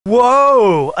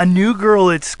Whoa! A new girl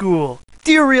at school.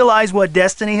 Do you realize what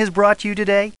destiny has brought you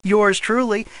today? Yours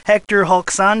truly, Hector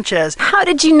Hulk Sanchez. How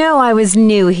did you know I was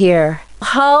new here?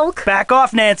 Hulk? Back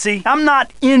off, Nancy. I'm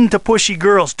not into pushy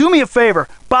girls. Do me a favor.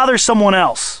 Bother someone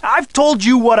else. I've told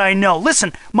you what I know.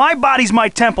 Listen, my body's my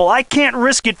temple. I can't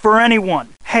risk it for anyone.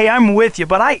 Hey, I'm with you,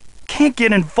 but I can't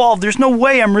get involved. There's no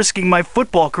way I'm risking my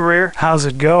football career. How's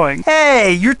it going?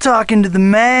 Hey, you're talking to the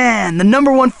man, the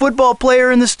 #1 football player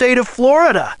in the state of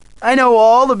Florida. I know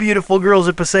all the beautiful girls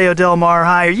at Paseo Del Mar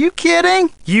High. Are you kidding?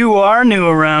 You are new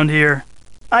around here.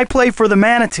 I play for the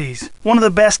Manatees, one of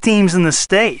the best teams in the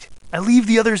state. I leave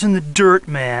the others in the dirt,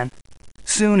 man.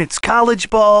 Soon it's college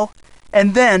ball,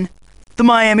 and then the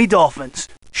Miami Dolphins.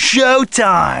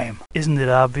 Showtime! Isn't it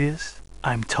obvious?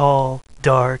 I'm tall,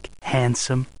 dark,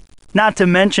 handsome. Not to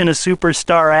mention a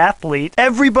superstar athlete.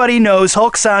 Everybody knows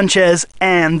Hulk Sanchez,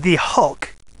 and the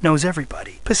Hulk knows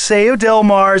everybody. Paseo Del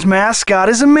Mar's mascot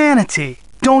is a manatee.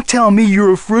 Don't tell me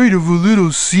you're afraid of a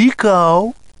little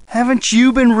seacow. Haven't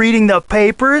you been reading the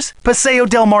papers? Paseo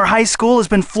Del Mar High School has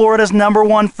been Florida's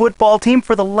 #1 football team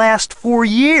for the last 4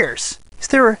 years. Is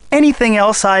there anything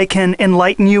else I can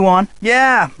enlighten you on?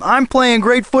 Yeah, I'm playing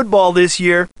great football this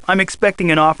year. I'm expecting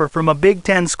an offer from a Big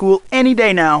Ten school any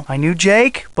day now. I knew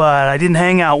Jake, but I didn't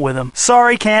hang out with him.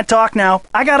 Sorry, can't talk now.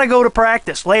 I gotta go to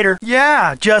practice later.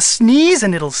 Yeah, just sneeze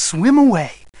and it'll swim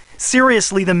away.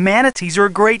 Seriously, the Manatees are a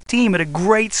great team at a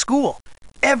great school.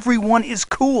 Everyone is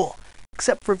cool,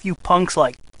 except for a few punks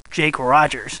like Jake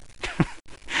Rogers.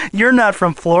 You're not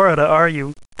from Florida, are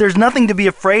you? There's nothing to be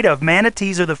afraid of.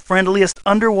 Manatees are the friendliest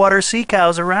underwater sea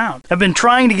cows around. I've been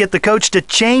trying to get the coach to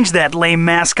change that lame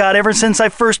mascot ever since I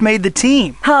first made the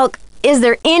team. Hulk, is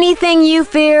there anything you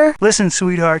fear? Listen,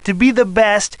 sweetheart, to be the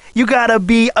best, you gotta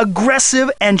be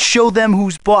aggressive and show them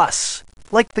who's boss.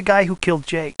 Like the guy who killed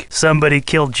Jake. Somebody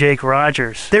killed Jake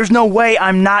Rogers. There's no way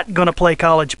I'm not gonna play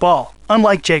college ball.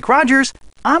 Unlike Jake Rogers,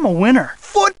 I'm a winner.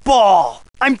 Football!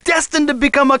 I'm destined to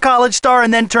become a college star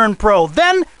and then turn pro.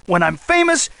 Then, when I'm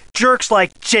famous, jerks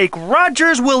like Jake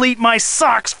Rogers will eat my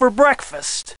socks for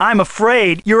breakfast. I'm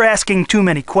afraid you're asking too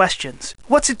many questions.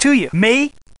 What's it to you?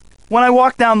 Me? When I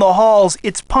walk down the halls,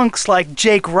 it's punks like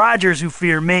Jake Rogers who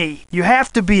fear me. You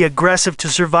have to be aggressive to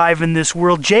survive in this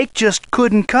world. Jake just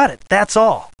couldn't cut it, that's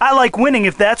all. I like winning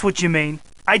if that's what you mean.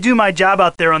 I do my job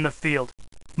out there on the field.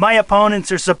 My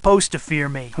opponents are supposed to fear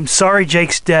me. I'm sorry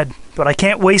Jake's dead, but I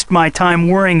can't waste my time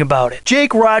worrying about it.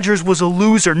 Jake Rogers was a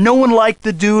loser. No one liked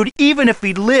the dude. Even if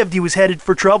he'd lived, he was headed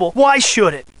for trouble. Why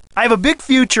should it? I have a big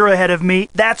future ahead of me.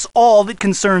 That's all that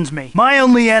concerns me. My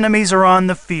only enemies are on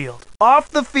the field. Off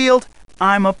the field,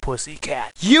 I'm a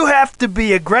pussycat. You have to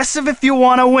be aggressive if you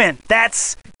want to win.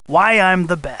 That's why I'm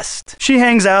the best. She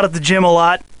hangs out at the gym a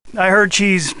lot. I heard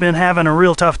she's been having a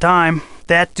real tough time.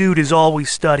 That dude is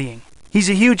always studying. He's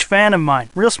a huge fan of mine.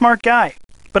 Real smart guy.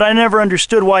 But I never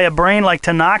understood why a brain like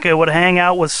Tanaka would hang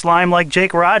out with slime like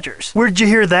Jake Rogers. Where'd you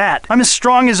hear that? I'm as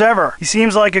strong as ever. He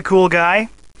seems like a cool guy.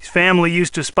 His family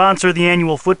used to sponsor the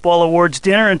annual football awards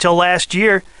dinner until last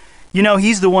year. You know,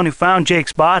 he's the one who found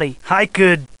Jake's body. I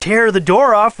could tear the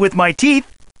door off with my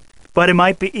teeth, but it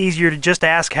might be easier to just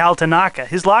ask Hal Tanaka.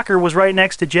 His locker was right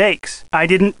next to Jake's. I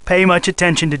didn't pay much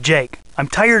attention to Jake. I'm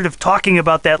tired of talking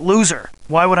about that loser.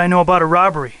 Why would I know about a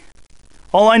robbery?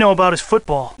 All I know about is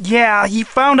football. Yeah, he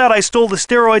found out I stole the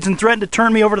steroids and threatened to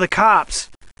turn me over to the cops.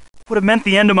 Would have meant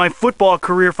the end of my football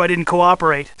career if I didn't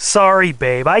cooperate. Sorry,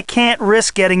 babe. I can't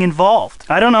risk getting involved.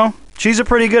 I don't know. She's a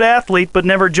pretty good athlete, but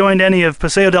never joined any of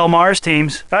Paseo Del Mar's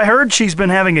teams. I heard she's been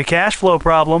having a cash flow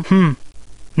problem.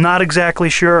 Not exactly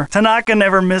sure. Tanaka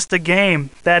never missed a game.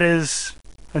 That is,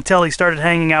 until he started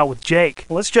hanging out with Jake.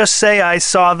 Let's just say I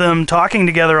saw them talking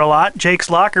together a lot. Jake's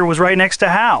locker was right next to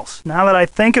Hal's. Now that I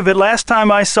think of it, last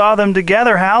time I saw them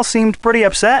together, Hal seemed pretty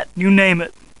upset. You name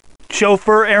it.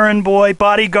 Chauffeur, errand boy,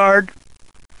 bodyguard.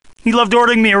 He loved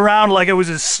ordering me around like I was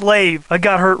his slave. I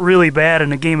got hurt really bad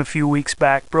in a game a few weeks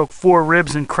back. Broke 4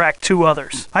 ribs and cracked 2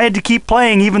 others. I had to keep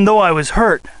playing even though I was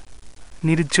hurt.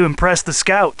 Needed to impress the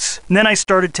scouts. And then I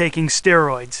started taking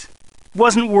steroids.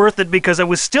 Wasn't worth it because I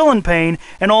was still in pain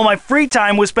and all my free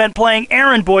time was spent playing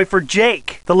errand boy for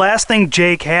Jake. The last thing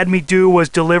Jake had me do was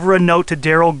deliver a note to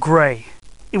Daryl Gray.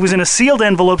 It was in a sealed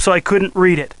envelope so I couldn't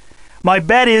read it. My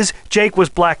bet is Jake was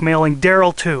blackmailing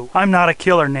Daryl too. I'm not a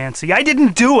killer, Nancy. I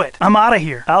didn't do it. I'm out of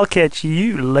here. I'll catch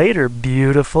you later,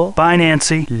 beautiful. Bye,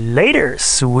 Nancy. Later,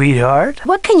 sweetheart.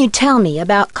 What can you tell me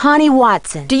about Connie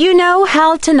Watson? Do you know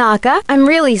Hal Tanaka? I'm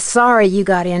really sorry you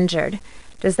got injured.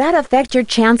 Does that affect your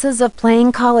chances of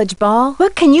playing college ball?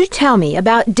 What can you tell me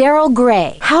about Daryl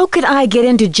Gray? How could I get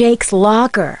into Jake's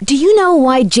locker? Do you know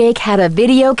why Jake had a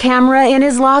video camera in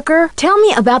his locker? Tell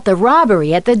me about the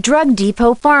robbery at the drug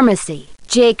depot pharmacy.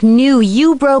 Jake knew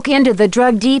you broke into the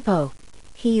drug depot.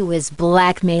 He was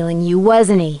blackmailing you,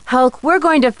 wasn't he? Hulk, we're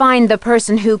going to find the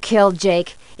person who killed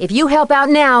Jake. If you help out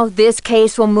now, this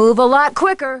case will move a lot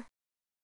quicker.